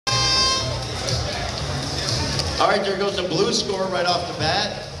All right, there goes the blue score right off the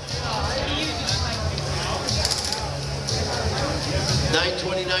bat.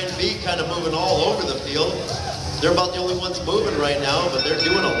 929B kind of moving all over the field. They're about the only ones moving right now, but they're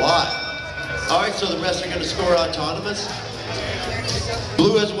doing a lot. All right, so the rest are going to score autonomous.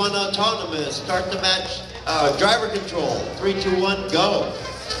 Blue has one autonomous. Start the match. Driver control. 3, 2, 1, go.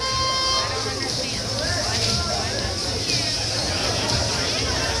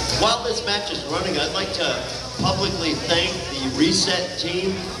 While this match is running, I'd like to publicly thank the Reset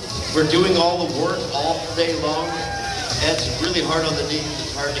team for doing all the work all day long. It's really hard on the knees,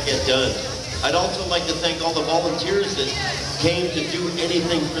 it's hard to get done. I'd also like to thank all the volunteers that came to do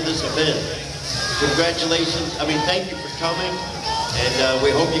anything for this event. Congratulations, thank you for coming, and we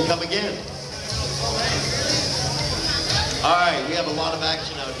hope you come again. All right, we have a lot of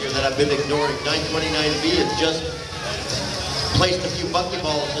action out here that I've been ignoring. 929B has just placed a few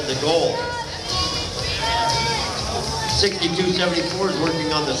buckyballs in the goal. 6274 is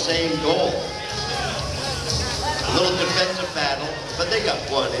working on the same goal. A little defensive battle, but they got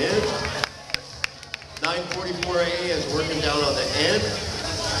one in. 944A is working down on the end.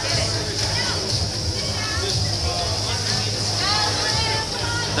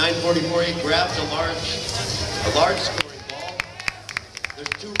 .944A grabs a large scoring ball.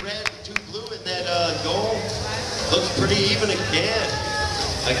 There's 2 red, 2 blue in that goal. Looks pretty even again.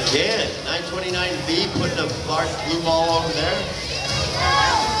 929B putting a large blue ball over there.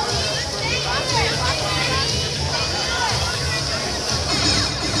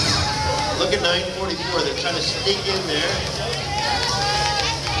 Look at 944, they're trying to sneak in there.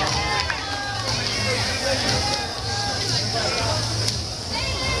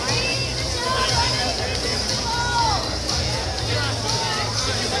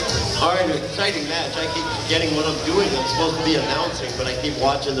 All right, an exciting match. I keep forgetting what I'm doing. I'm supposed to be announcing, but I keep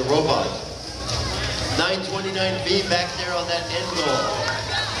watching the robots. 929B back there on that end goal.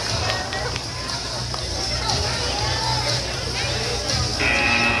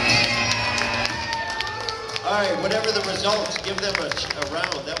 All right, whatever the results, give them a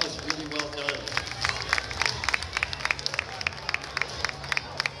round. That was really